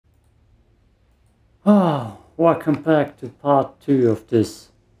Ah, welcome back to part 2 of this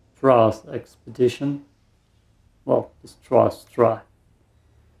Trust expedition. Well, this Trust try.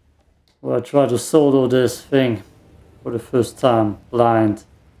 Well, I try to solo this thing for the first time, blind.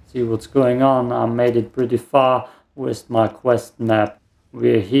 See what's going on. I made it pretty far with my quest map.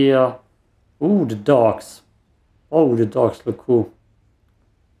 We're here. Ooh, the dogs. Oh, the dogs look cool.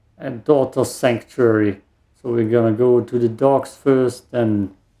 And Daughter Sanctuary. So we're gonna go to the dogs first,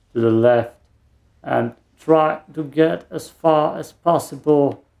 then to the left. And try to get as far as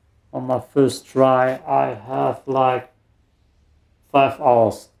possible on my first try. I have like 5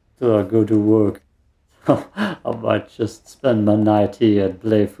 hours till I go to work. I might just spend my night here and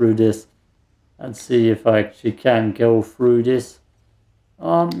play through this and see if I actually can go through this.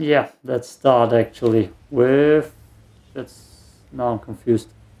 Yeah, let's start actually with... Now I'm confused.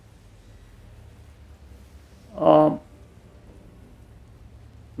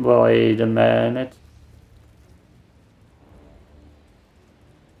 Wait a minute.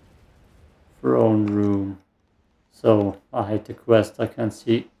 Throne room. So I hate the quest. I can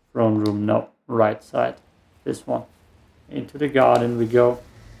see throne room. No, right side. This one. Into the garden we go.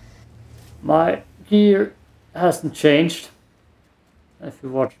 My gear hasn't changed. If you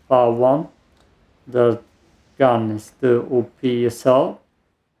watch part 1, the gun is the OPSL.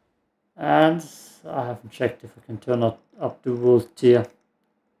 And I haven't checked if I can turn up the world tier.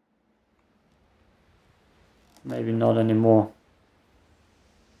 Maybe not anymore.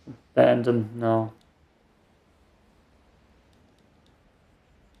 Abandon, no.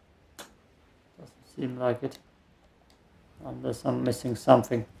 Doesn't seem like it. Unless I'm missing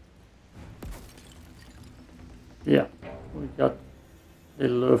something. Yeah, we got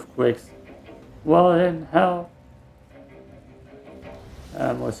little earthquakes. Well in hell.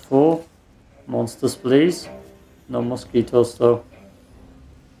 Ammo is full. Monsters please. No mosquitoes though.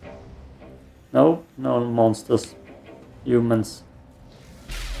 No, no monsters. Humans.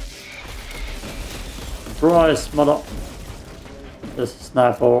 Surprise, mother. There's a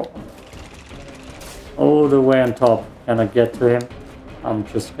sniper. All the way on top. Can I get to him? I'm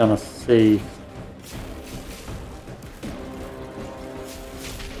just gonna see.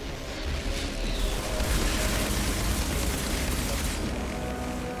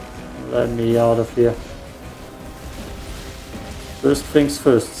 Let me out of here. First things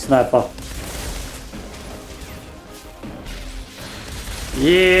first, sniper.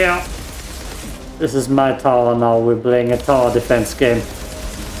 Yeah! This is my tower now. We're playing a tower defense game.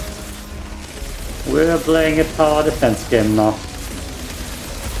 We're playing a tower defense game now.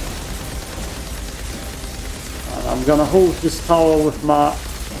 And I'm gonna hold this tower with my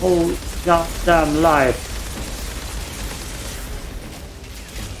whole goddamn life.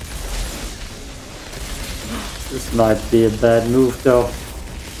 This might be a bad move though.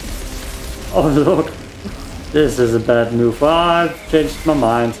 Oh look, this is a bad move. Well, I've changed my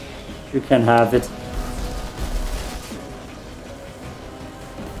mind. You can have it.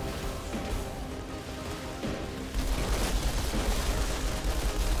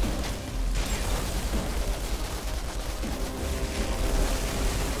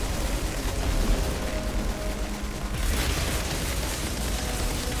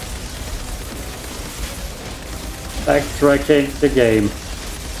 Backtracking the game.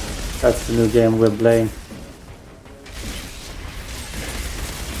 That's the new game we're playing.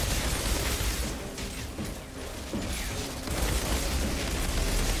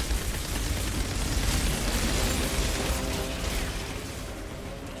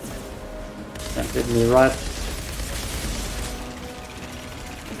 Can't hit me right.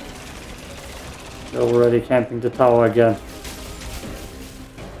 They're already camping the tower again.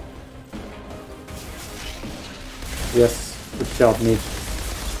 Yes, good job, me.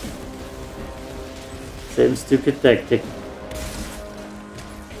 Same stupid tactic.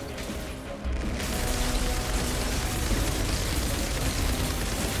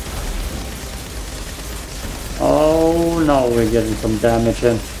 Oh, now we're getting some damage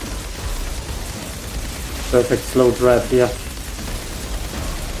in. Perfect slow drive here.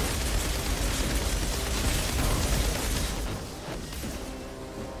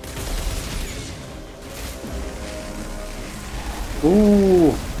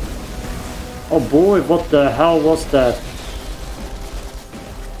 Ooh! Oh boy, what the hell was that?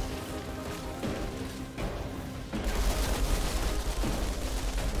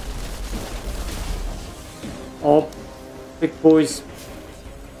 Oh, big boys.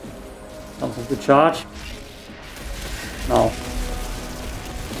 Something to charge? No.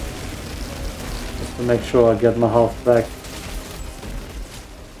 Just to make sure I get my health back.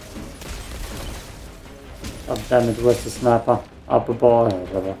 God damn it, where's the sniper? Up above,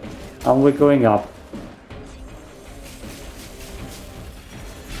 and we're going up.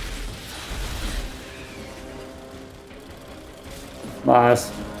 My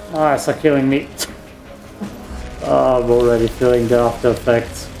eyes are killing me. I'm already feeling the after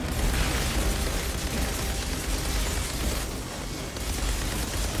effects.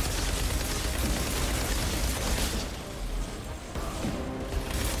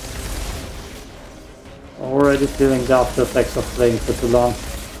 Already feeling the after effects of playing for too long.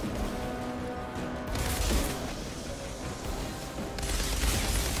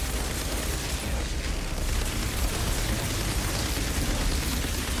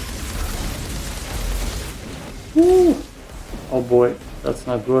 Woo! Oh boy, that's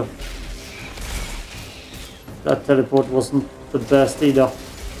not good. That teleport wasn't the best either.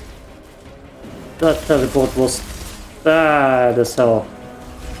 That teleport was bad as hell.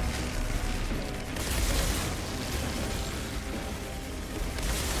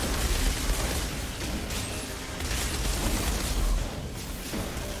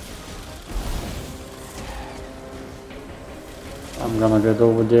 I'm gonna get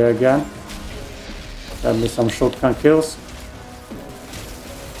over there again. Get me some shotgun kills.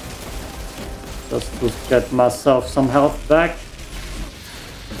 Just to get myself some health back.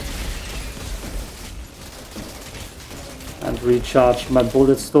 And recharge my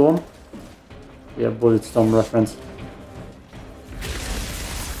bullet storm. Yeah, bullet storm reference.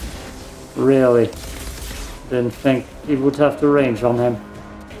 Really? Didn't think he would have the range on him.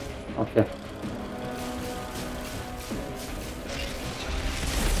 Okay.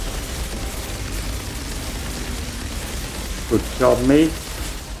 Good job, me.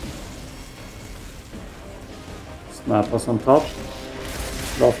 Snipers on top.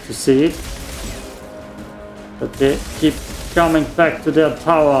 Love to see it. But they keep coming back to their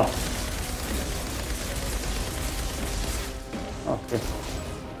tower. Okay.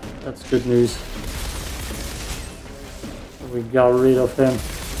 That's good news. We got rid of him.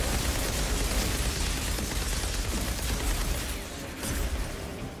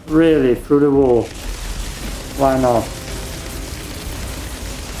 Really? Through the wall? Why not?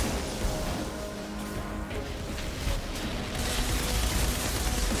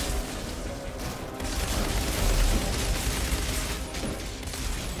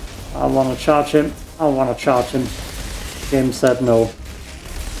 I want to charge him. I want to charge him. Game said no.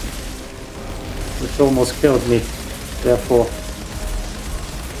 Which almost killed me. Therefore,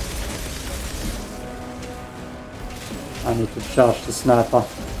 I need to charge the sniper.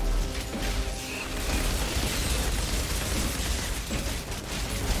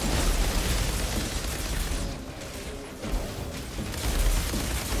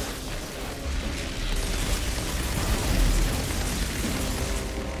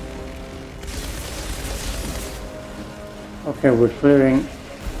 Okay, we're clearing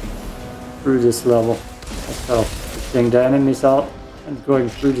through this level. Let's go. Getting the enemies out and going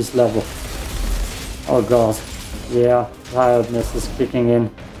through this level. Oh god. Yeah, tiredness is kicking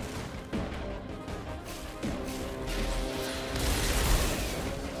in.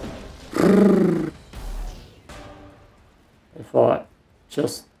 If I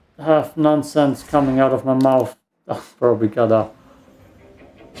just have nonsense coming out of my mouth, I'll probably gotta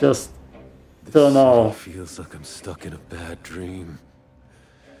just turn off. Feels like I'm stuck in a bad dream.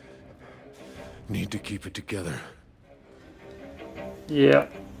 Need to keep it together. Yeah,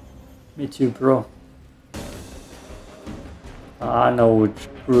 me too, bro. I know which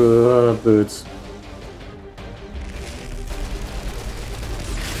birds.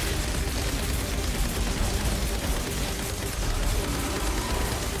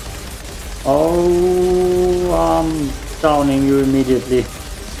 Oh, I'm downing you immediately.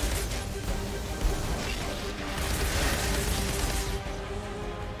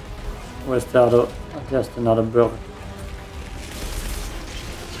 Where's the other? Just another bird.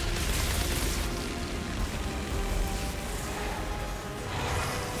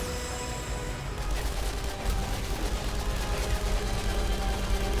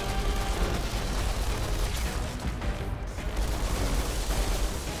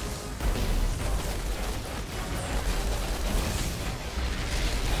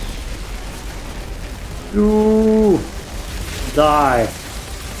 You die.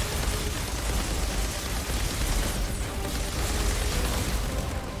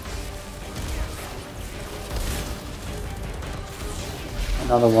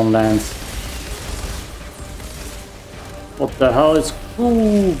 Another one lands. What the hell is...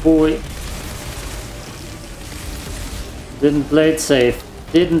 Ooh, boy. Didn't play it safe.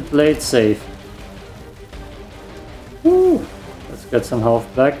 Didn't play it safe. Woo. Let's get some health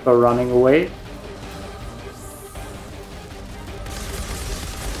back by running away.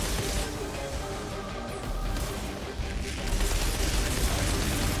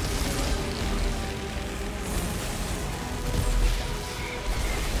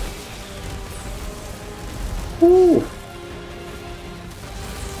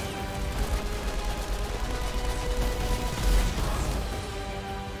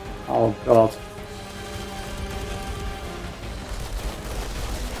 Oh god.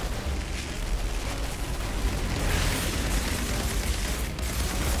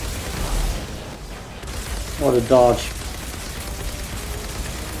 What a dodge.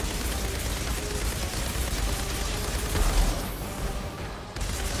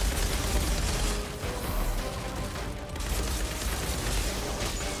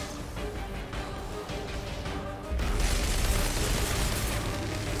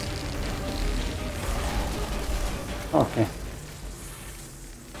 Okay.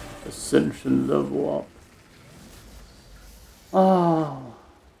 Ascension level up. Oh,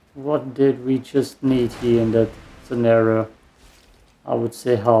 what did we just need here in that scenario? I would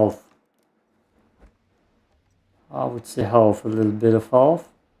say health. I would say health, a little bit of health.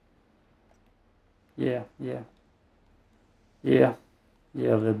 Yeah, a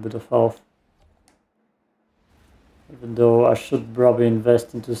little bit of health. Even though I should probably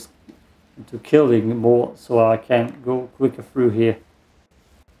invest into killing more so I can go quicker through here.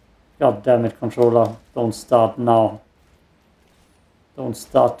 God damn it, controller, don't start now. Don't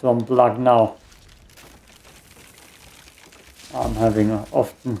start to unplug now. I'm having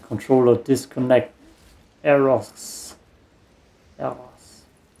often controller disconnect errors. As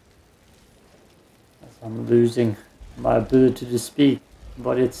I'm losing my ability to speak,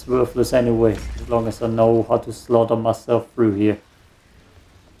 but it's worthless anyway, as long as I know how to slaughter myself through here.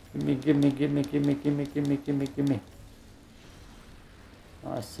 Gimme.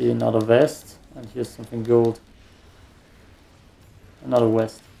 I see another vest, and here's something gold. Another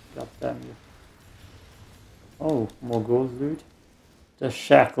vest. God damn you. Oh, more gold loot. They're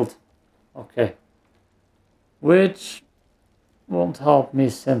shackled. Okay. Which won't help me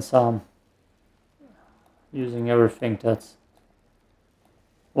since I'm using everything that's,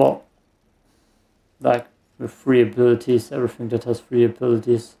 well, like with free abilities, everything that has free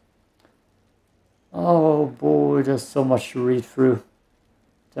abilities. Oh boy, there's so much to read through.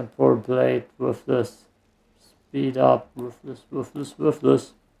 Temporal blade, worthless. Speed up,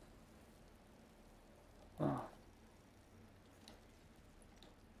 worthless. Oh.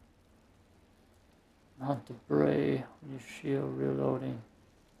 Not the bray, you shield reloading.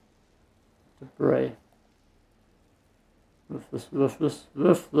 The bray. Worthless.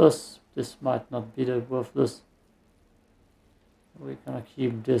 This might not be the worthless. We're gonna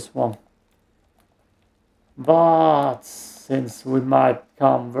keep this one. But since we might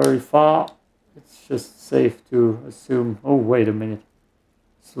come very far, it's just safe to assume. Oh, wait a minute.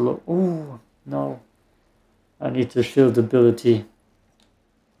 Slow. Oh, no. I need to shield ability.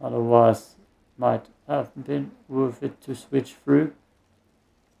 Otherwise, might have been worth it to switch through.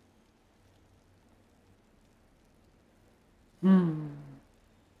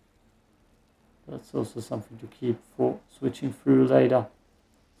 That's also something to keep for switching through later.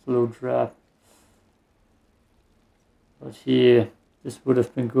 Slow drop. But here, this would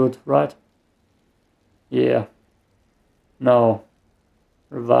have been good, right? Yeah. No.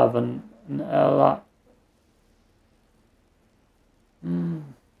 Revive an ally.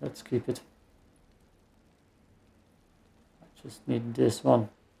 Let's keep it. I just need this one.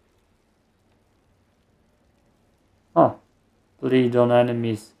 Huh. Bleed on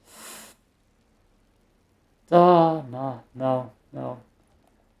enemies. No.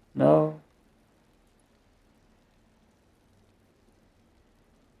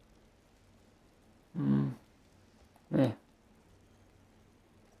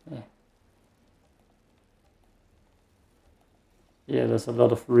 Yeah, there's a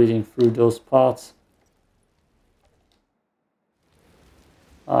lot of reading through those parts.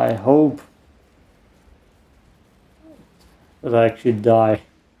 I hope that I actually die.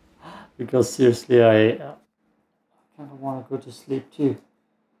 Because seriously, I kind of want to go to sleep too.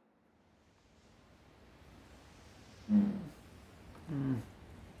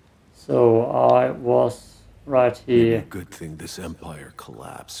 So I was right here. Maybe a good thing this empire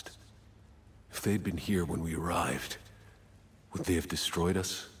collapsed. If they'd been here when we arrived, would they have destroyed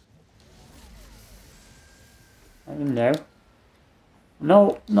us? I don't know.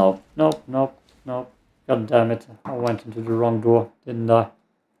 No. God damn it. I went into the wrong door, didn't I?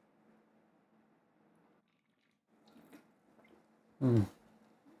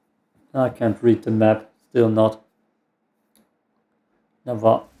 I can't read the map. Still not.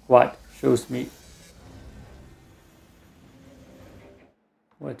 Never quite shows me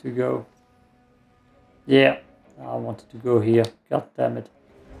where to go. Yeah, I wanted to go here. God damn it.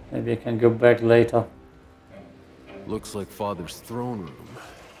 Maybe I can go back later. Looks like Father's throne room.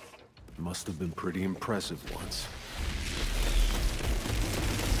 Must have been pretty impressive once.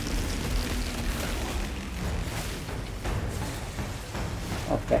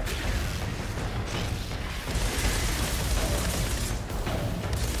 Okay.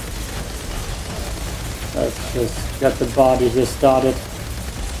 Let's just get the body here started.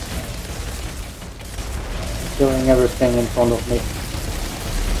 Killing everything in front of me.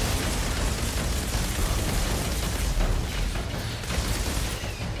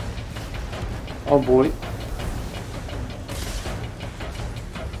 Oh boy.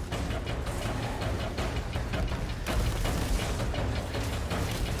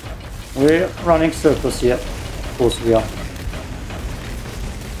 We're running circles here. Of course we are.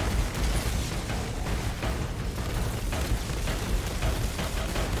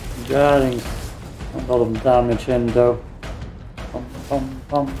 Getting a lot of damage in though. Pum, pum,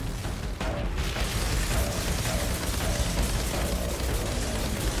 pum.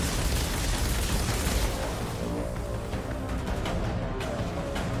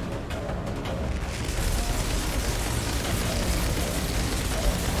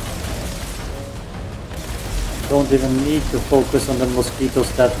 Don't even need to focus on the mosquitoes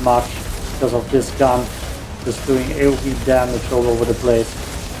that much because of this gun. Just doing AoE damage all over the place.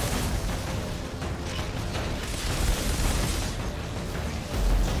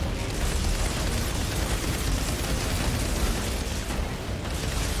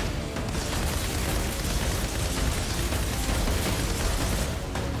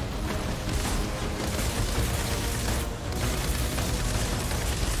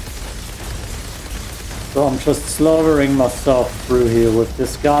 So I'm just slaughtering myself through here with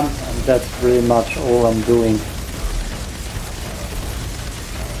this gun, and that's pretty much all I'm doing.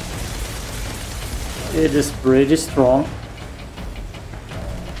 It is pretty strong.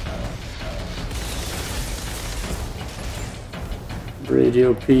 Pretty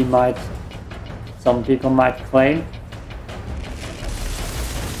OP, some people might claim.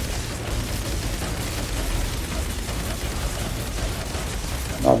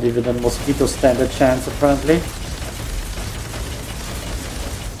 Not even the mosquito stand a chance apparently.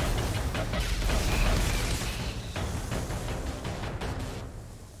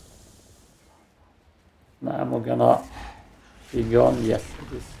 Now am I gonna be gone? Yes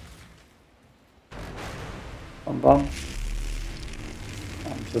it is. Bum bum.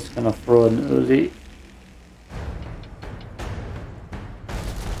 I'm just gonna throw an early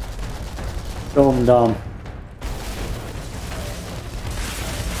dome down.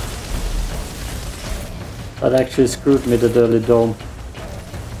 That actually screwed me, the early dome.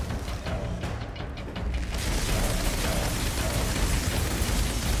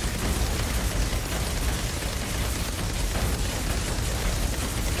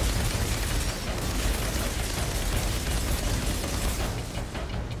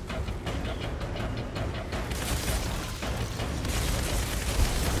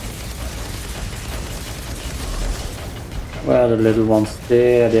 Where are the little ones?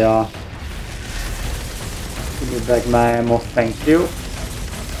 There they are. Give me back my ammo, thank you.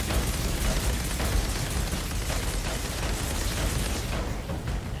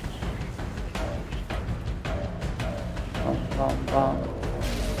 Bum, bum, bum.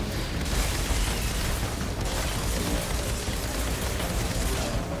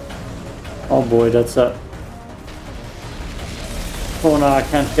 Oh boy, that's a corner I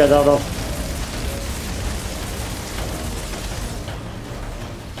can't get out of.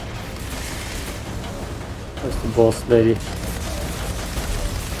 Where's the boss lady?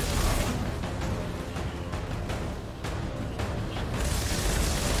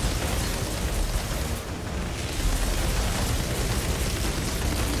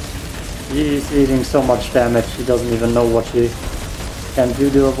 She's eating so much damage, she doesn't even know what she can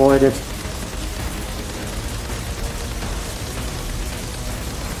do to avoid it.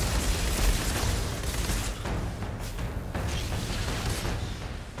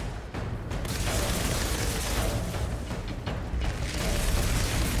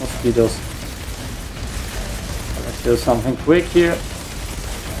 Mosquitoes. Let's do something quick here.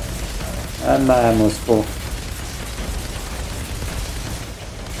 And my ammo's full.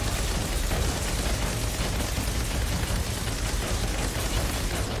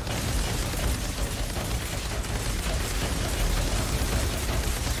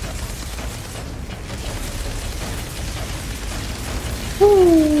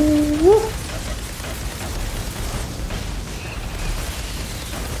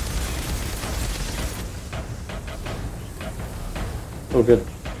 Oh good.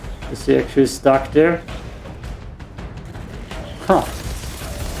 Is he actually stuck there? Huh.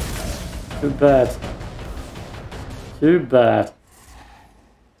 Too bad. Too bad.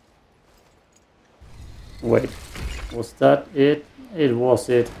 Wait. Was that it? It was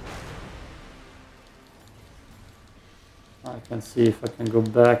it. I can see if I can go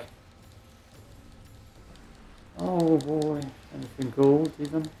back. Oh boy, anything gold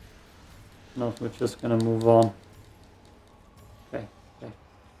even? No, we're just gonna move on. Okay, okay.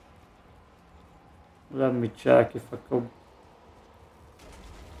 Let me check if I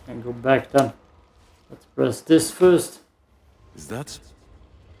can go back then. Let's press this first. Is that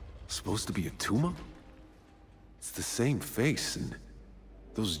supposed to be a tumor? It's the same face and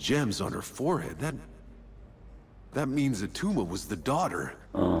those gems on her forehead. That means Atuma was the daughter.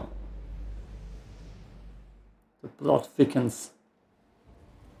 Oh. The plot thickens.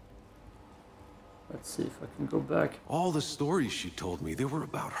 Let's see if I can go back. All the stories she told me, they were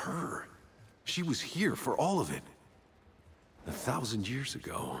about her. She was here for all of it. 1,000 years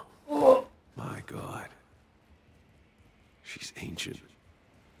ago. Oh. My God. She's ancient.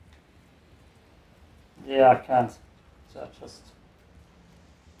 Yeah, I can't. So I just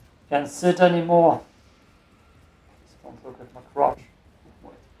can't sit anymore. Just don't look at my crotch.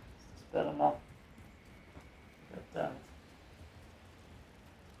 Wait, is this better now? God damn it.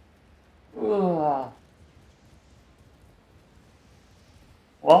 Ugh.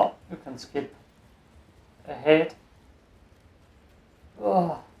 Well, you can skip ahead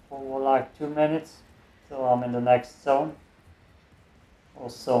for like 2 minutes till I'm in the next zone. Or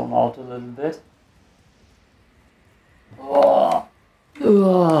zone out a little bit.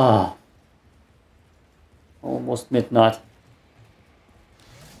 Almost midnight.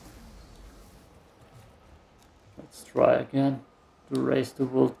 Let's try again to raise the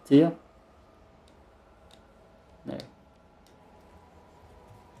world tier. No.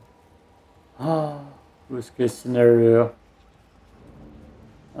 Worst case scenario.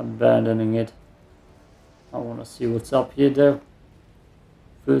 Abandoning it. I want to see what's up here though.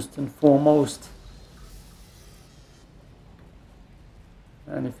 First and foremost.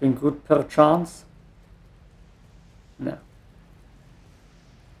 Anything good per chance? No.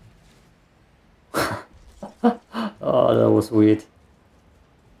 Oh, that was weird.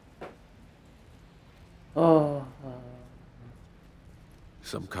 Oh.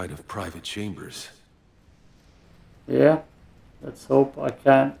 Some kind of private chambers. Yeah. Let's hope I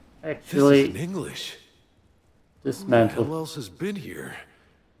can actually. This is in English. Dismantle. Who else has been here?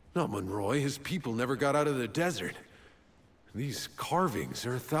 Not Monroy. His people never got out of the desert. These carvings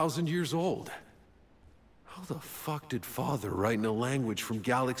are 1,000 years old. How the fuck did Father write in a language from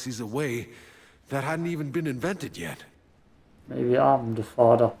galaxies away that hadn't even been invented yet? Maybe I'm the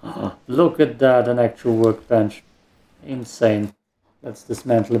father. Look at that, an actual workbench. Insane. Let's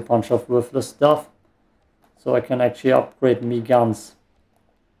dismantle a bunch of worthless stuff. So I can actually upgrade me guns.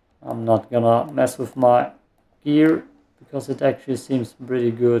 I'm not gonna mess with my gear because it actually seems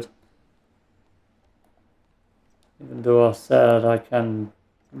pretty good. Even though I said I can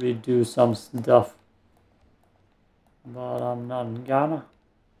redo some stuff. But I'm not gonna.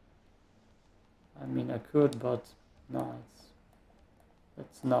 I mean I could, but no,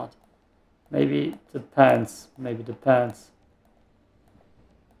 it's not. Maybe the pants. Maybe the pants.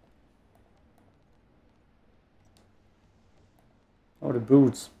 Or the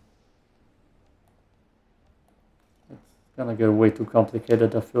boots. It's gonna get way too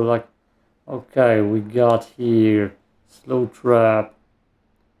complicated, I feel like. Okay, we got here slow trap.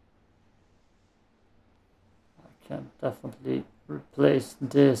 I can definitely replace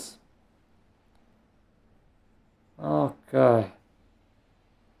this. Okay.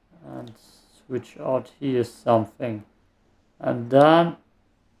 And switch out here something. And then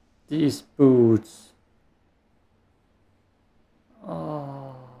these boots.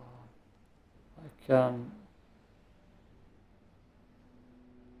 Oh, I can.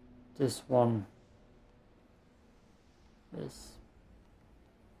 This one is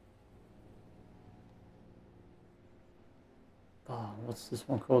what's this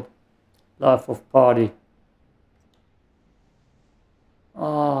one called? Life of Party.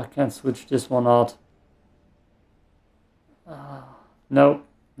 Oh, I can't switch this one out. Nope,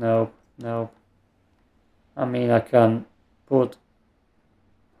 nope, nope. I mean, I can put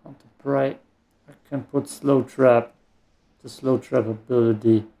how to pray. I can put slow trap, the slow trap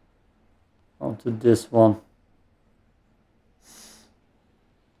ability onto this one.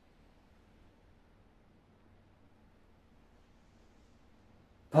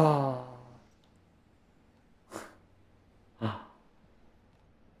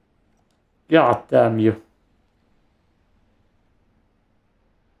 God damn you.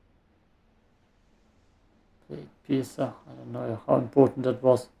 Plate pizza. I don't know how important that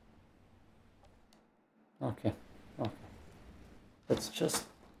was. Okay. Okay. Let's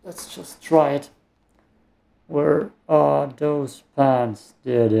just try it. Where are those pants?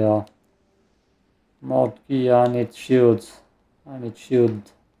 There they are. Mod gear, I need shields. I need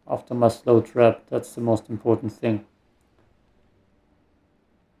shield after my slow trap. That's the most important thing.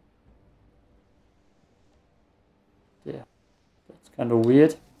 Yeah, that's kind of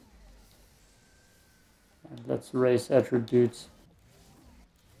weird. And let's raise attributes.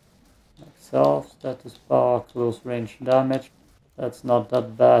 Like self, status bar, close range damage. That's not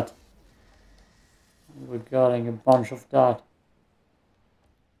that bad. We're getting a bunch of that.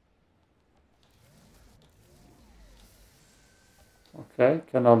 Okay,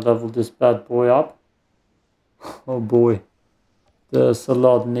 can I level this bad boy up? Oh boy, there's a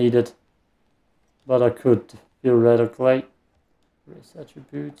lot needed. But I could theoretically raise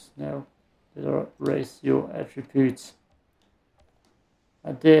attributes. No, did I raise your attributes?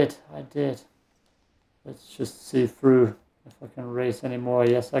 I did. Let's just see through if I can raise any more.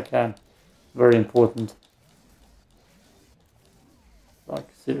 Yes, I can. Very important. Like,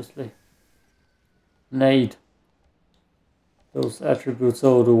 seriously. Need those attributes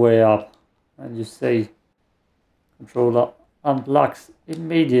all the way up. And you say controller unlocks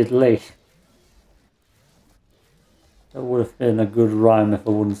immediately. That would have been a good rhyme if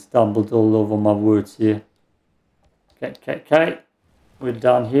I wouldn't stumbled all over my words here. Okay. We're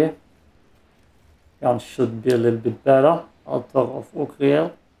done here. Gun should be a little bit better. Altar of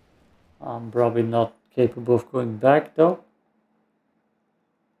Okriel. I'm probably not capable of going back though.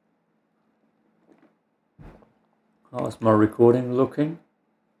 How's my recording looking?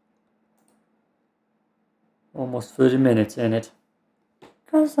 Almost 30 minutes in it.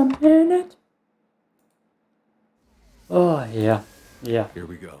 'Cause I'm in it. Oh, yeah. Here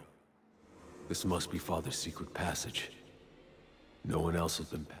we go. This must be Father's secret passage. No one else has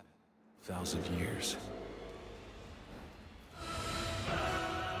been 1,000 years.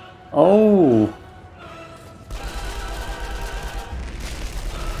 Oh!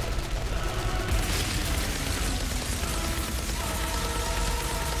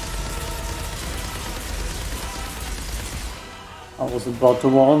 I was about to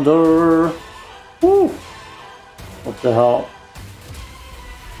wander. Woo! What the hell?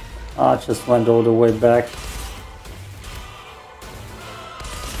 I just went all the way back.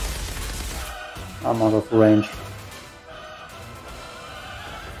 I'm out of range.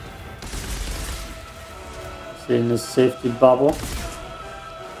 Is he in a safety bubble?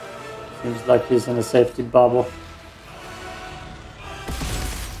 Seems like he's in a safety bubble.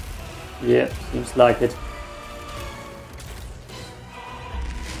 Yeah, seems like it.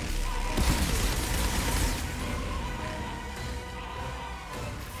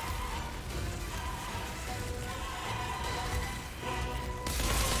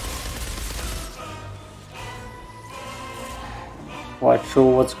 Quite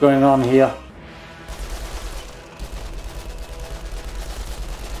sure what's going on here.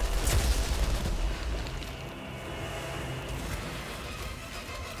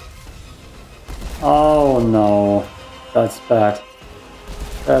 Oh no, that's bad.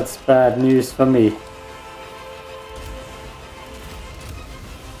 That's bad news for me.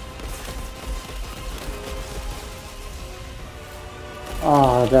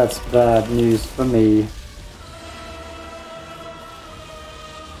 Ah, that's bad news for me.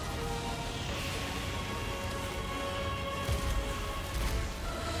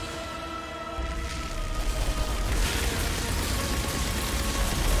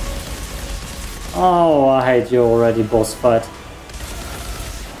 Oh, I hate you already, boss fight.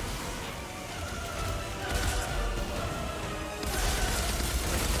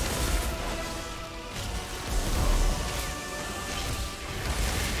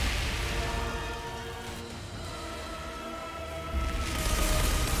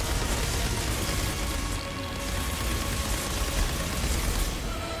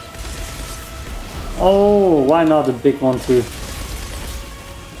 Oh, why not a big one too?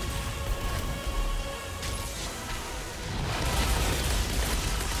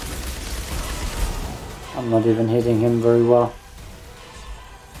 I'm not even hitting him very well.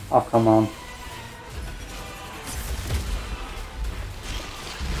 Oh, come on.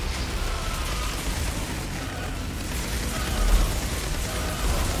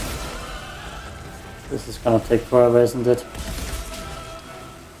 This is gonna take forever, isn't it?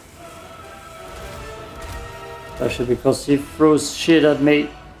 Especially because he throws shit at me.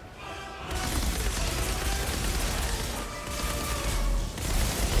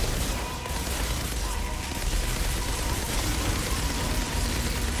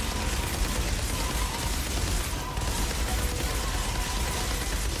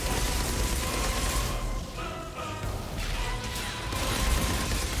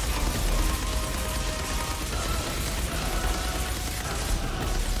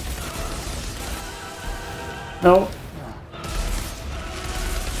 No.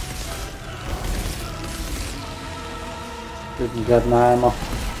 Didn't get my ammo.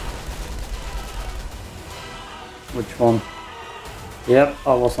 Which one? Yep,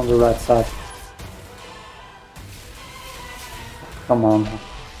 I was on the right side. Come on.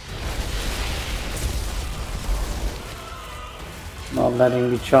 Not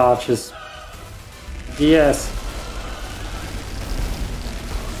letting me charge his DS.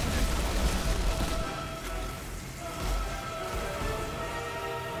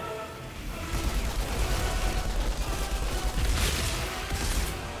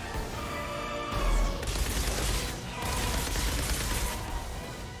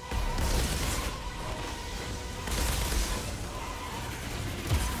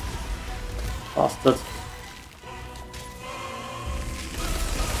 Bastard.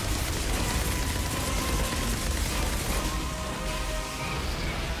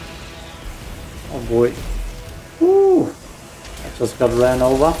 Oh boy. Woo! I just got ran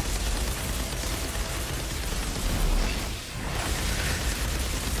over.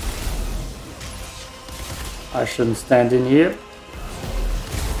 I shouldn't stand in here.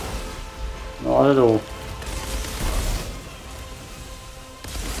 Not at all.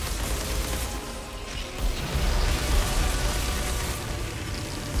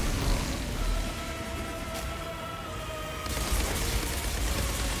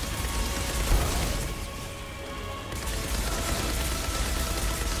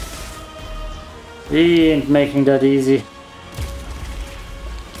 He ain't making that easy.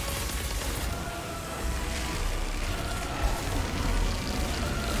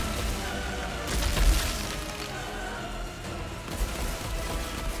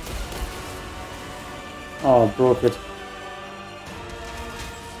 Oh, broke it.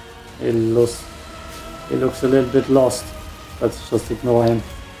 He looks a little bit lost. Let's just ignore him.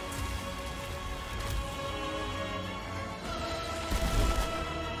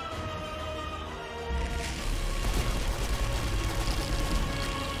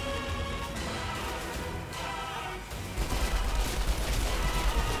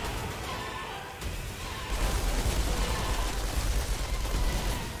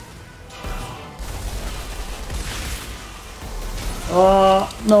 Oh,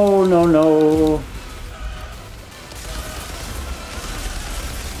 no, no, no.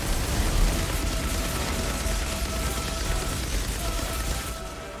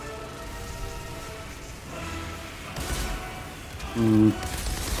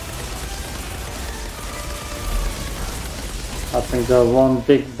 I think the one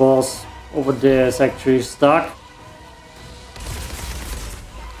big boss over there is actually stuck.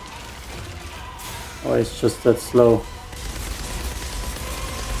 Or it's just that slow.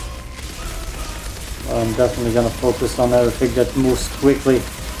 I'm definitely gonna focus on everything that moves quickly.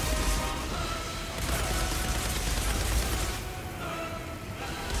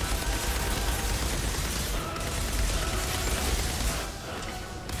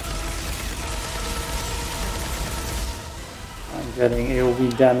 I'm getting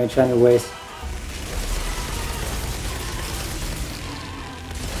AoE damage anyways.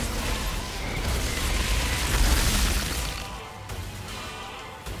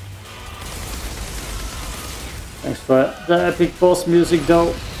 Thanks for the epic boss music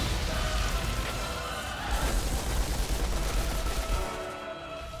though.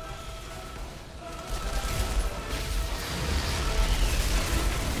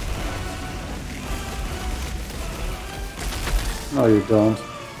 No, you don't.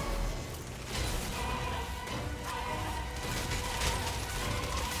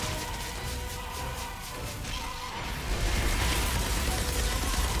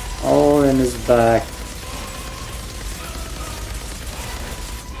 All in his back.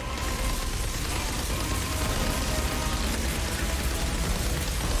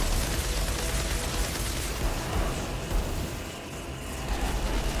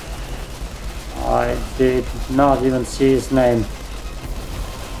 I did not even see his name.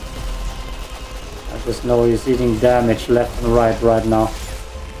 I just know he's eating damage left and right now.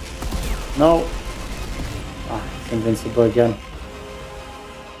 No. Ah, it's invincible again.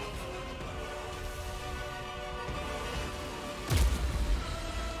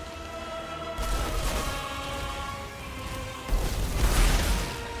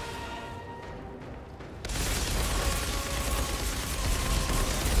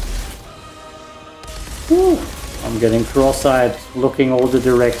 Whew. I'm getting cross-eyed, looking all the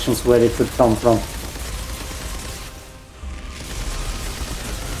directions where they could come from.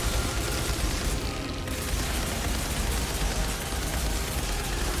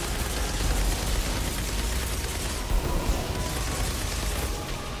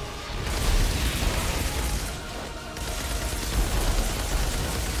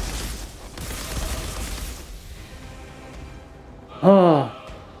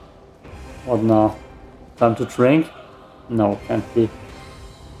 What now? Time to drink? No, can't be.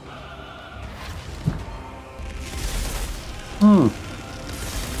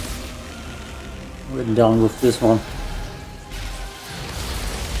 We're done with this one.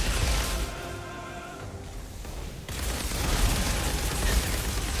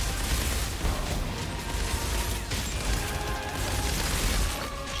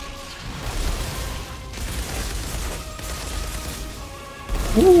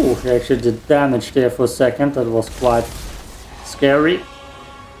 Ooh, he actually did damage there for a second. That was quite scary.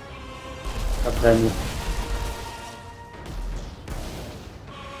 But then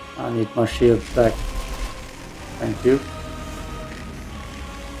I need my shield back. Thank you.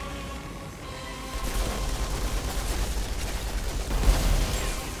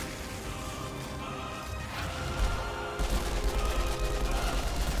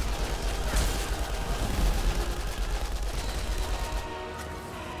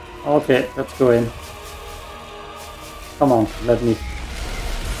 Okay, let's go in. Come on, let me.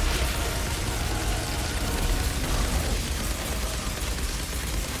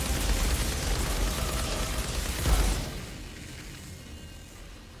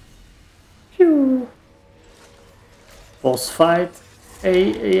 Phew. Boss fight.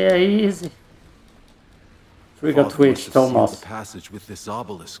 Easy. Trigger twitch, Thomas. The passage with this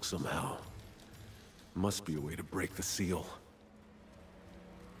obelisk somehow. Must be a way to break the seal.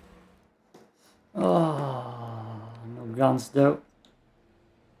 Oh, no guns though.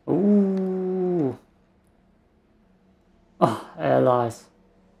 Ooh. Oh, allies.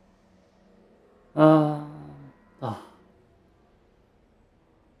 Oh.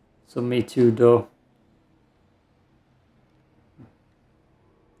 So me too though.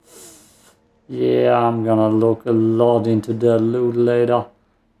 Yeah, I'm gonna look a lot into the loot later.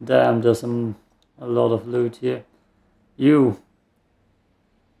 Damn, there's a lot of loot here. You.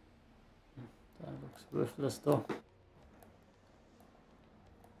 Worthless though.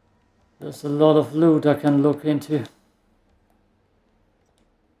 There's a lot of loot I can look into.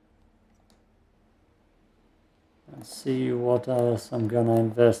 And see what else I'm gonna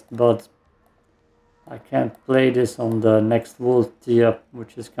invest, but I can't play this on the next world tier,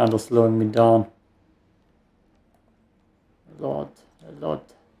 which is kind of slowing me down. A lot.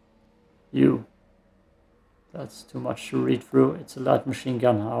 You. That's too much to read through. It's a light machine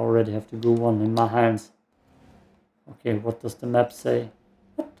gun. I already have to go one in my hands. Okay, what does the map say?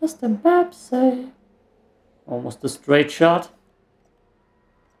 What does the map say? Almost a straight shot.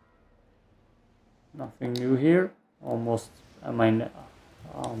 Nothing new here. Almost, I mean,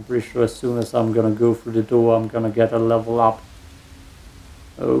 I'm pretty sure as soon as I'm gonna go through the door, I'm gonna get a level up.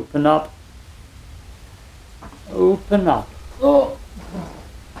 Open up. Open up. Oh!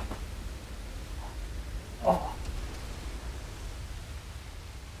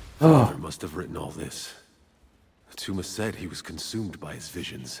 Father must have written all this. Tuma said he was consumed by his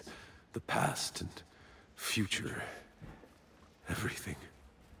visions. The past and future. Everything.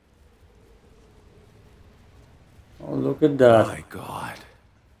 Oh, look at that. My God.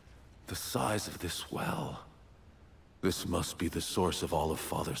 The size of this well. This must be the source of all of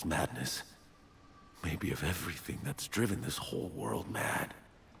Father's madness. Maybe of everything that's driven this whole world mad.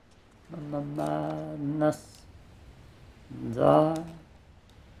 Madness. Die.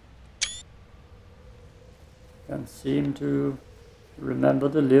 Can't seem to remember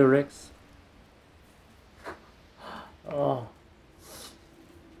the lyrics. Oh.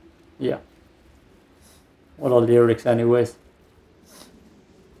 Yeah. What are lyrics anyways?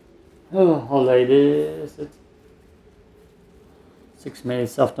 Oh, how late is it? 6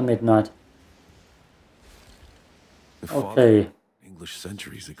 minutes after midnight. Okay. English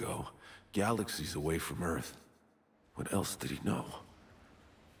centuries ago, galaxies away from Earth. What else did he know?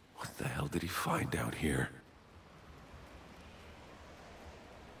 What the hell did he find out here?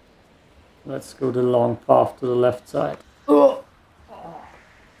 Let's go the long path to the left side. Oh.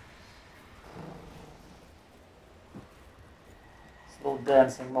 Slow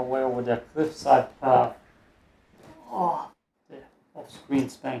dancing my way over that cliffside path. Oh, the off-screen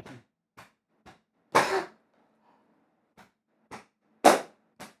spanking.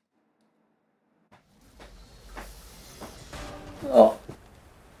 Oh.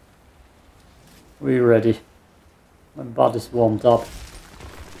 We're ready. My body's warmed up.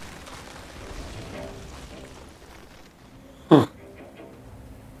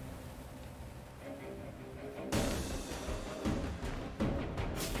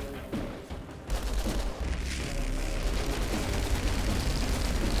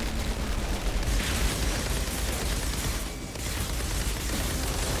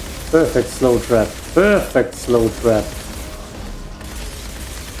 Perfect slow trap. Perfect slow trap.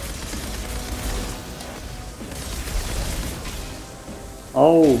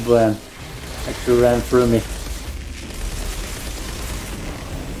 Oh, man. Actually ran through me.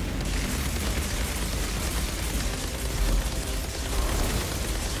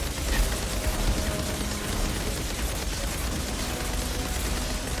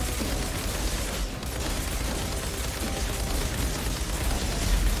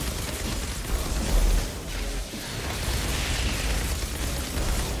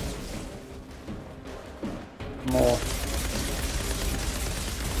 More.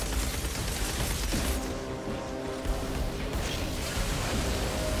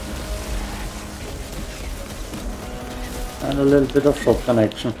 And a little bit of shotgun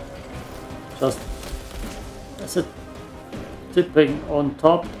action. Just as it tipping on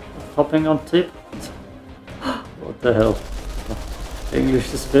top, topping on tip. What the hell?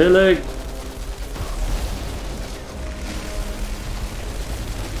 English is failing.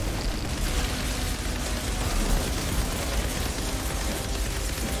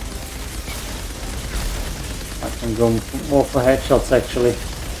 I can go more for headshots actually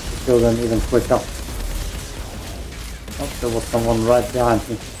to kill them even quicker. Oh, there was someone right behind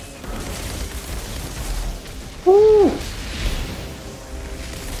me. Woo!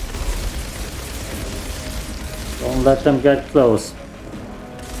 Don't let them get close.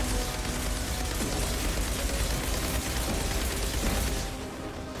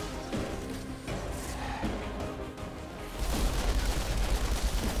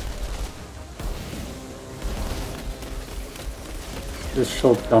 This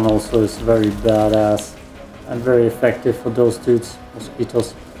shotgun also is very badass and very effective for those dudes,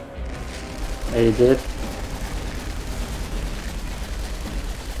 mosquitoes. They did.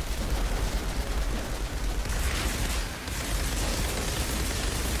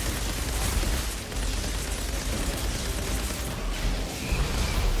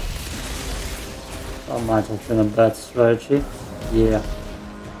 That might have been a bad strategy. Yeah,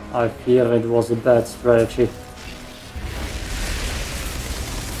 I fear it was a bad strategy.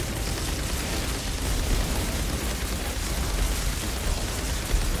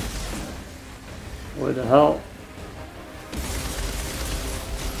 Where the hell?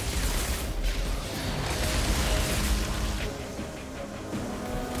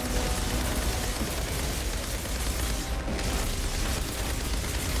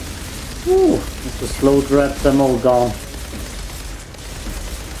 Ooh, just slow grab them all down.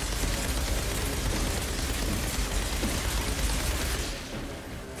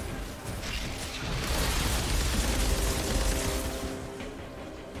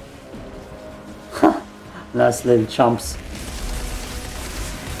 Nice little chumps.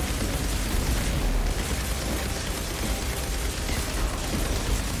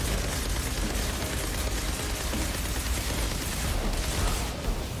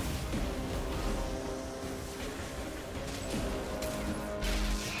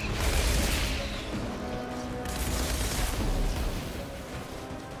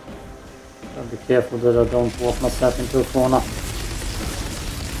 Gotta be careful that I don't walk myself into a corner.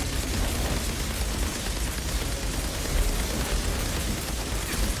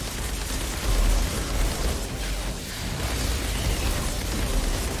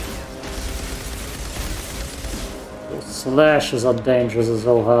 Slashes are dangerous as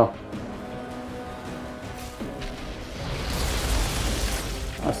all hell.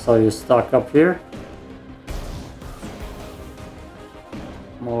 I saw you stuck up here.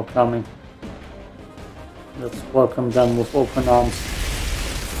 More coming. Let's welcome them with open arms.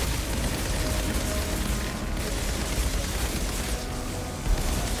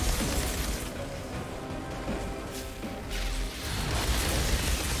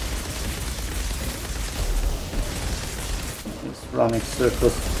 Running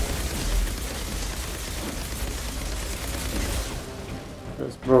circles.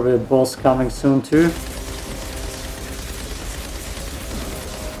 There's probably a boss coming soon too.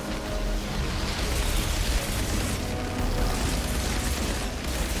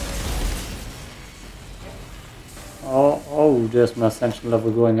 Oh, there's my ascension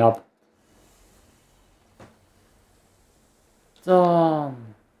level going up.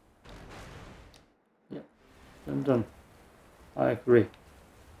 Done. Yep, done. I agree.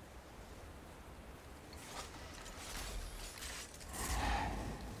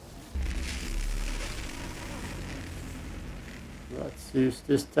 Let's use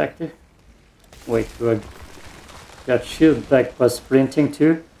this tactic. Wait, do I get shield back by sprinting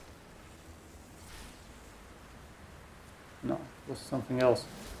too? No, it was something else.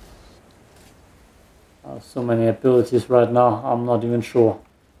 I have so many abilities right now, I'm not even sure.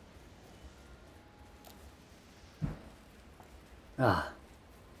 Ah.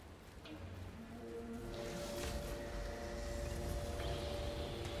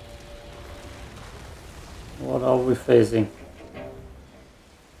 What are we facing?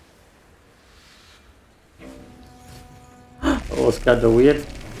 It was kinda weird.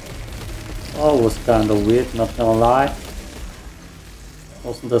 Oh, it was kinda weird, not gonna lie.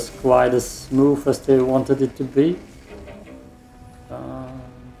 Wasn't as quite as smooth as they wanted it to be.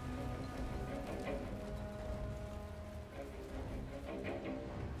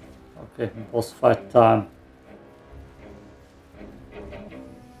 Okay, boss fight time.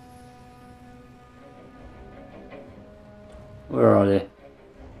 Where are they?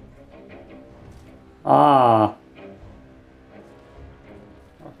 Ah.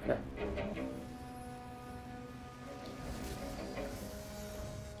 Okay.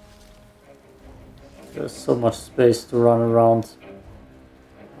 There's so much space to run around.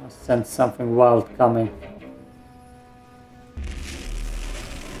 I sense something wild coming.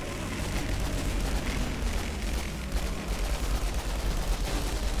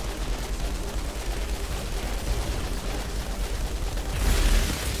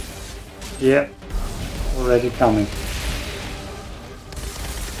 Yeah, already coming.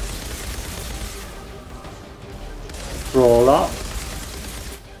 Brawler.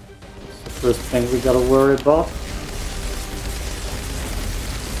 That's the first thing we gotta worry about.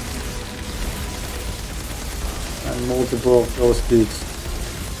 And multiple of those dudes.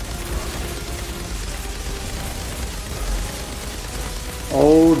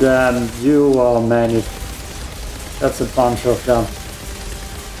 Oh damn, you are many. That's a bunch of them.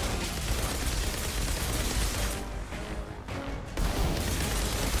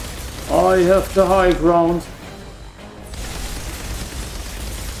 I have the high ground.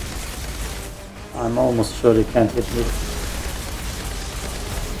 I'm almost sure they can't hit me.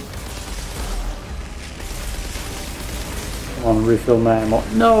 Come on, refill my ammo.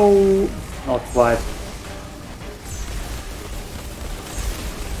 No! Not quite.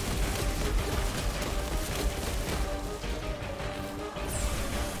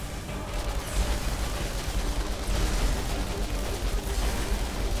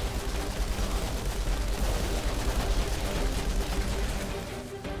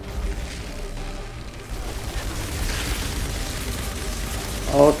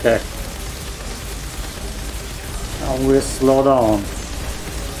 Okay. Now we're slowed down.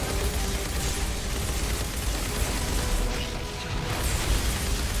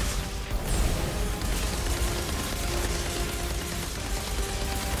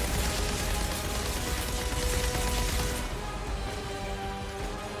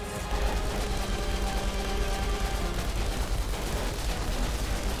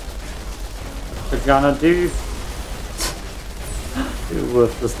 What we're gonna do? You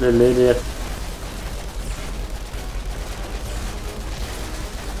worthless little idiot.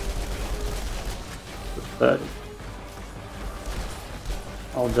 Pathetic.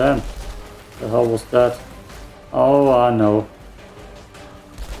 Oh damn. The hell was that? Oh, I know.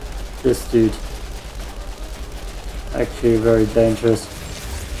 This dude. Actually very dangerous.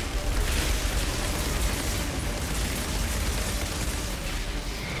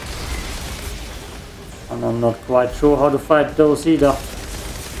 And I'm not quite sure how to fight those either.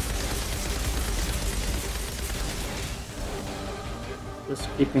 Just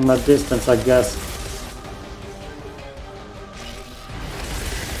keeping my distance, I guess.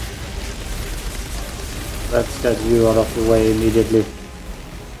 Let's get you out of the way immediately.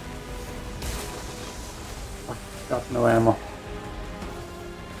 I've got no ammo.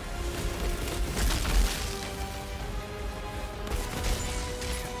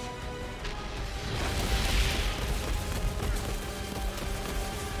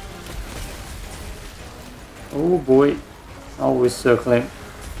 Oh boy, always circling.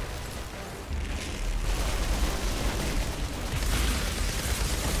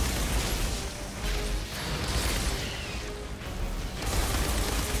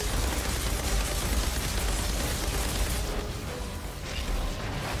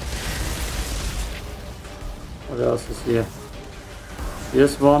 What else is here?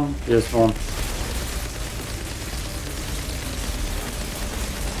 Here's one, here's one.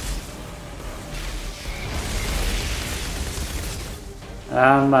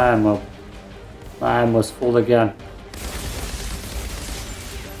 And my ammo. My ammo's full again.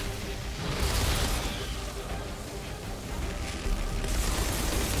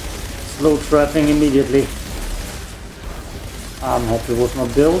 Slow trapping immediately. I'm happy with my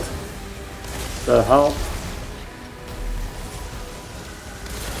build. The hell?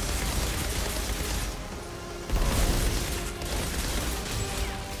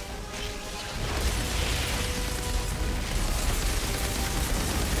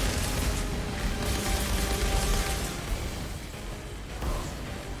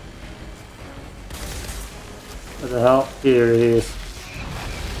 What the hell? Here he is.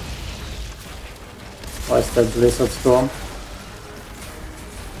 Why is that blizzard storm?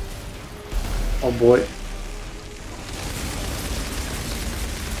 Oh boy.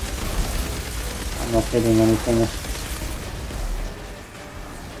 I'm not hitting anything.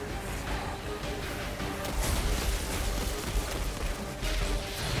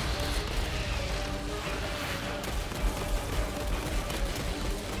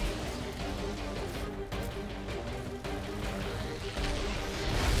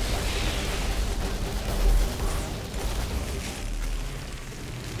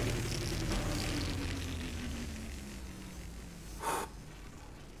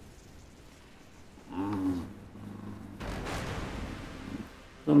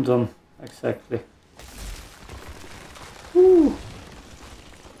 Dum-dum, exactly. Woo.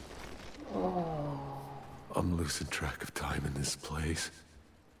 Oh. I'm losing track of time in this place.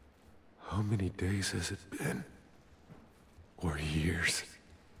 How many days has it been? Or years?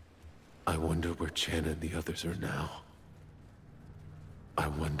 I wonder where Chen and the others are now. I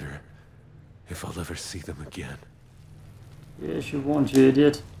wonder if I'll ever see them again. Yes, you won't, you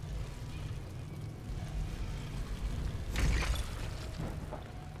idiot.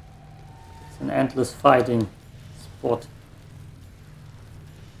 An endless fighting spot.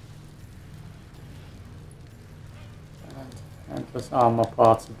 And endless armor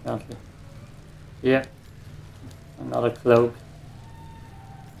parts apparently. Yeah. Another cloak.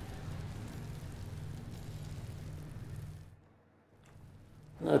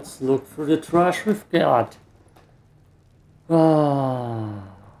 Let's look through the trash we've got. Ah,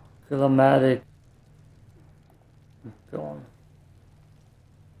 Kilamatic. Gone.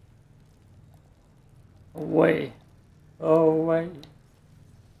 Away. Away.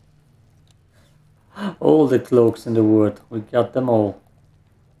 All the cloaks in the wood. We got them all.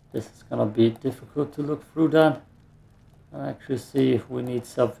 This is gonna be difficult to look through that and actually see if we need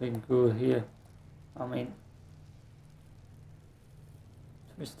something good here. I mean,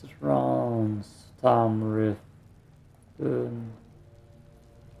 twisted rounds, time rift, meh.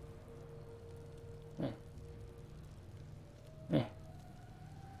 Meh.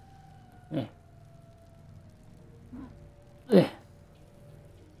 Meh. Eh.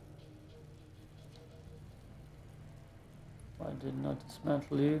 Why didn't I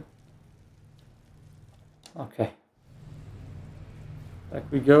dismantle you? Okay. Back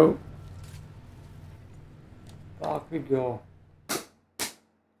we go. Back we go.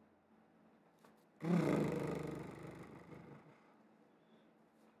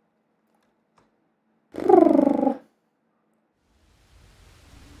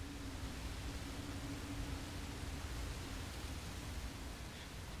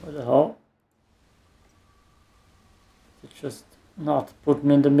 What the hell? It just not put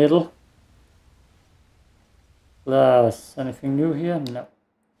me in the middle. Plus, anything new here? No.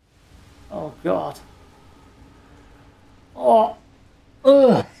 Oh god. Oh.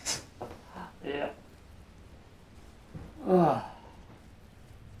 Ugh. Yeah. Ugh.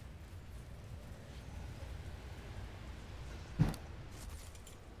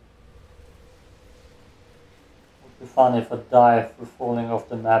 Would be fun if I die for falling off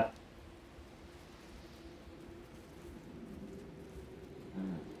the map.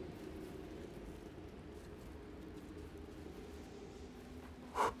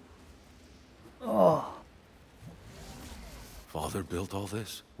 Oh. Father built all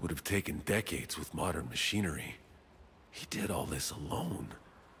this? Would have taken decades with modern machinery. He did all this alone,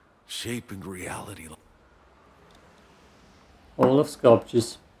 shaping reality. All of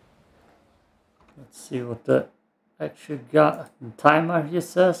sculptures. Let's see what the actual timer here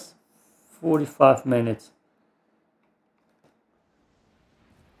says. 45 minutes.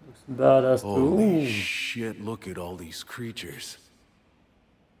 Looks badass. Holy shit, look at all these creatures.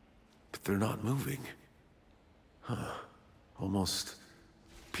 But they're not moving. Huh. Almost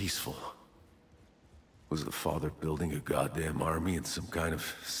peaceful. Was the father building a goddamn army in some kind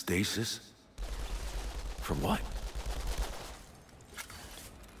of stasis? For what?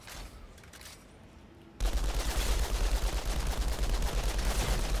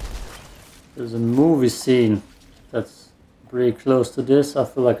 There's a movie scene that's pretty close to this. I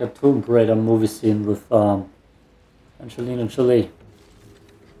feel like a Tomb Raider movie scene with Angelina Jolie.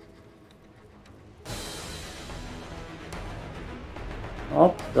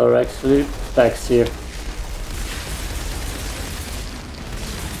 Oh, there are actually packs here.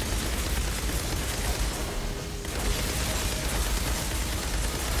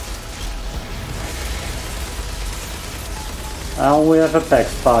 And we have a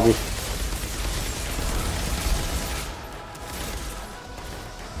PAX party.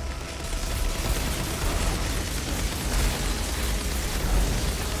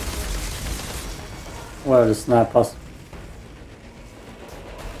 Where are the snipers?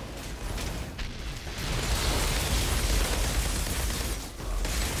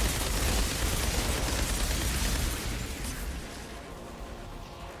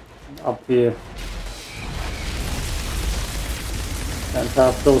 Up here. And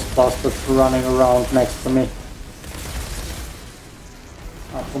have those bastards running around next to me.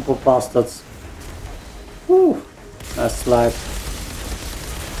 Poor bastards. Whew. Nice slide.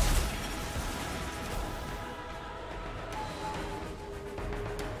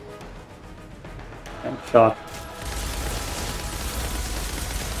 And shot.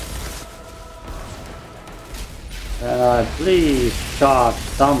 Can I please charge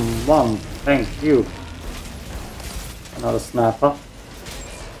someone? Thank you. Another sniper.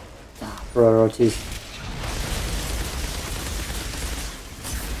 Priorities.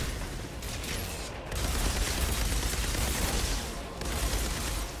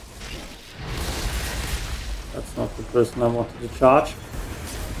 That's not the person I wanted to charge.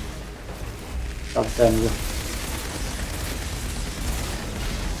 God damn you.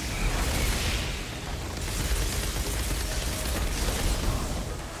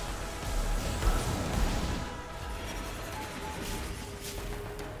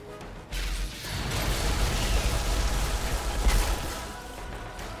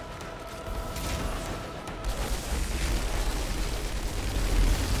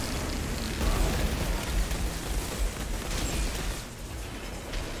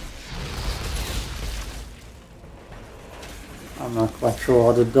 I'm not quite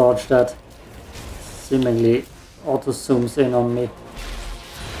sure how to dodge that. Seemingly auto zooms in on me.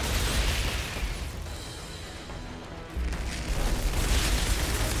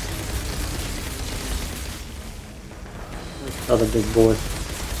 There's another big boy.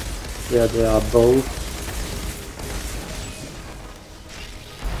 There they are both.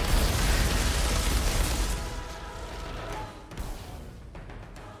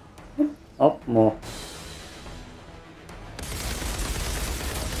 Up more.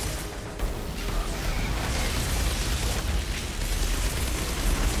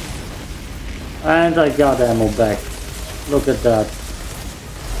 And I got ammo back. Look at that.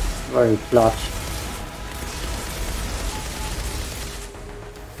 Very clutch.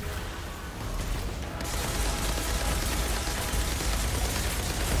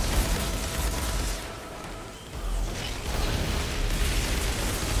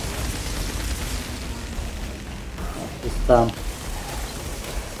 This time.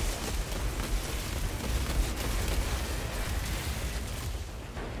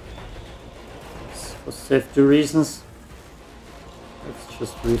 For safety reasons, let's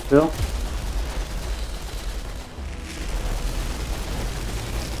just refill.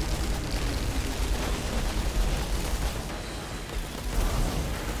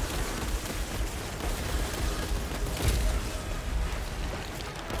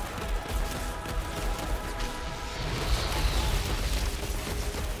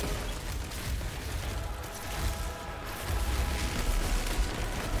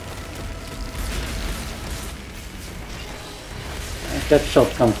 Get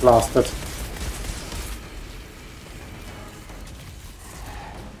shotgun blasted.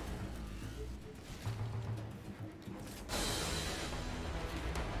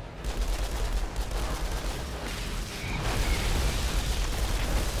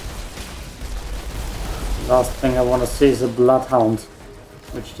 Last thing I want to see is a bloodhound,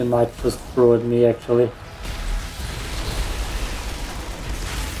 which they might just throw at me actually.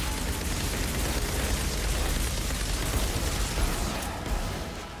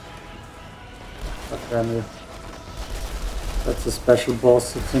 Damn you. That's a special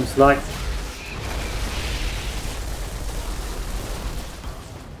boss, it seems like.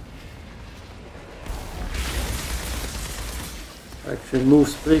 Actually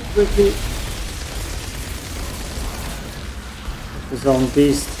moves pretty quickly. His own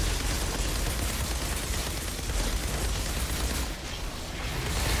beast.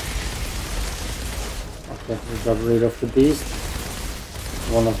 Okay, we got rid of the beast.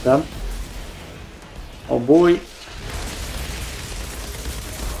 One of them. Oh boy!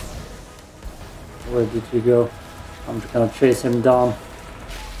 Where did he go? I'm just gonna chase him down.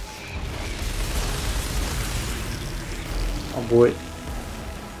 Oh boy.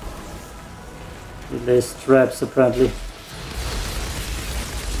 He lays traps apparently.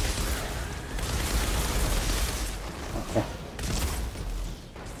 Okay.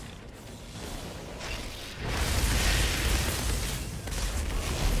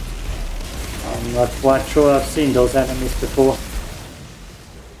 I'm not quite sure I've seen those enemies before.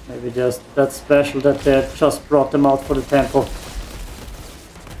 Maybe just that special that they just brought them out for the temple.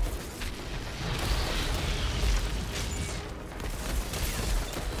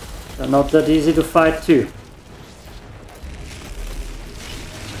 not that easy to fight too.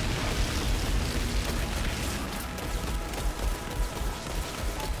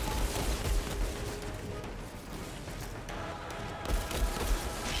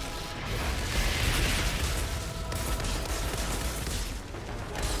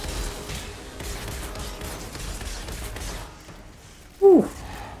 Whew.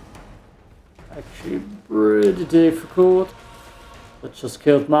 Actually pretty difficult. That just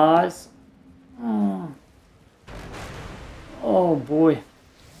killed my eyes. Oh boy.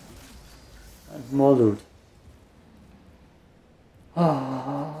 And more loot.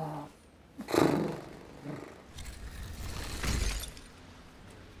 Ah.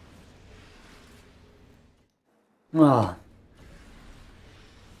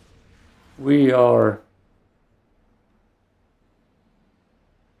 We are...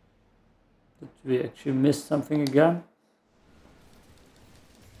 Did we actually miss something again?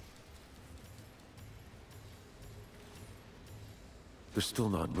 They're still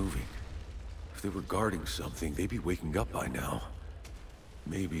not moving. If they were guarding something, they'd be waking up by now.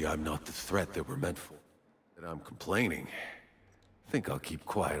 Maybe I'm not the threat they were meant for. And I'm complaining. Think I'll keep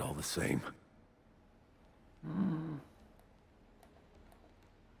quiet all the same.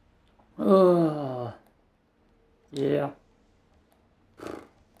 Yeah.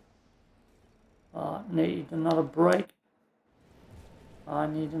 I need another break. I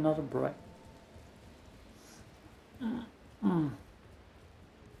need another break.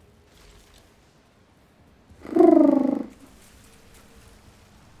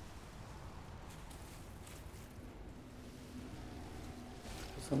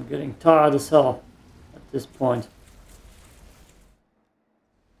 I'm getting tired as hell at this point.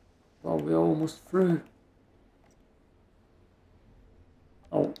 Well, we're almost through.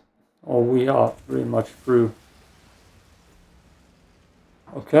 Oh, we are pretty much through.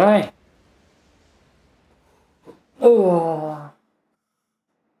 Okay. Oh.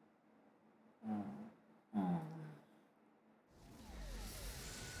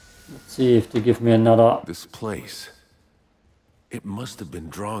 Let's see if they give me another... This place. It must have been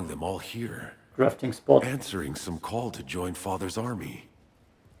drawing them all here. Crafting spot. Answering some call to join Father's army.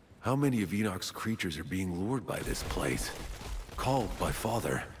 How many of Enoch's creatures are being lured by this place? Called by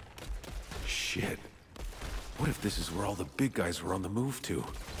Father? Shit. What if this is where all the big guys were on the move to?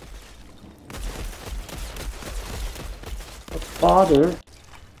 But Father...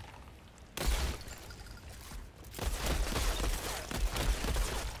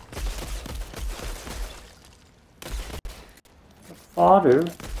 Father...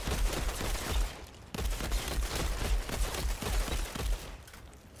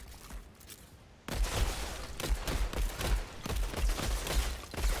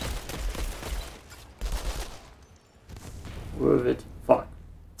 Worth it. Fuck.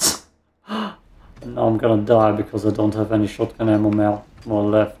 And now I'm gonna die because I don't have any shotgun ammo more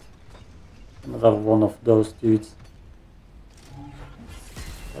left. Another one of those dudes.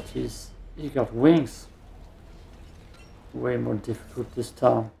 But he got wings. Way more difficult this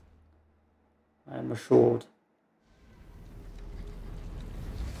time, I'm assured.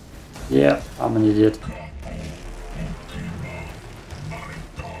 Yeah, I'm an idiot.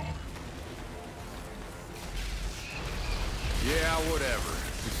 Yeah, whatever.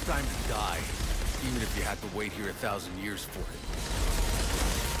 It's time to die. Even if you had to wait here 1,000 years for it.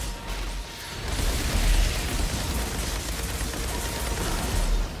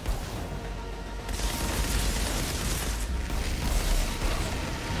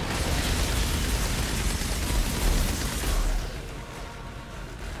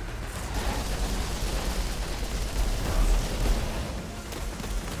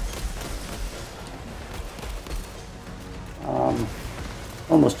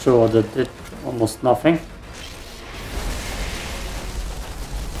 Almost sure that did almost nothing.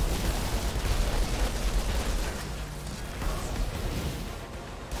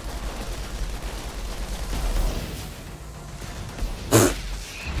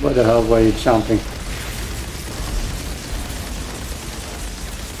 Where the hell were you jumping?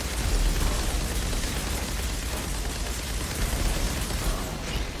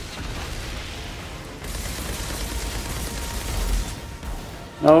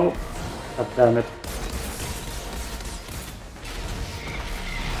 No, god damn it.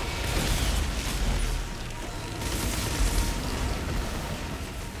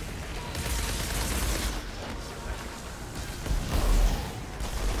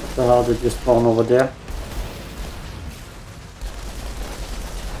 What the hell did you spawn over there?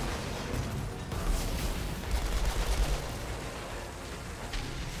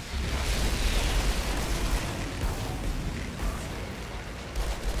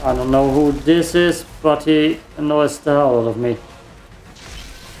 I don't know who this is, but he annoys the hell out of me.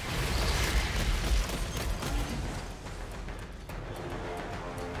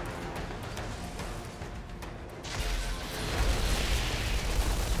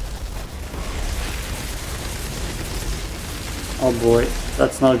 Oh boy,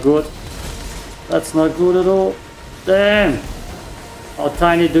 that's not good. That's not good at all. Damn! How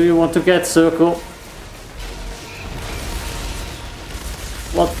tiny do you want to get, Circle?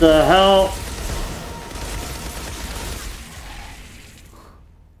 What the hell?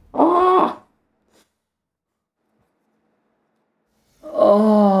 Ah!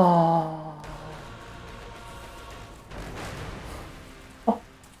 Oh!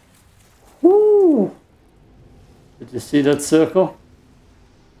 Woo! Did you see that, Circle?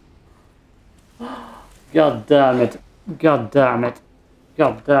 God damn it. God damn it.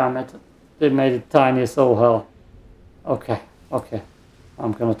 God damn it. They made it tiny as all hell. Okay, okay.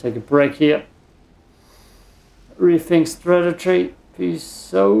 I'm gonna take a break here. Rethink strategy.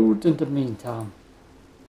 Peace out in the meantime.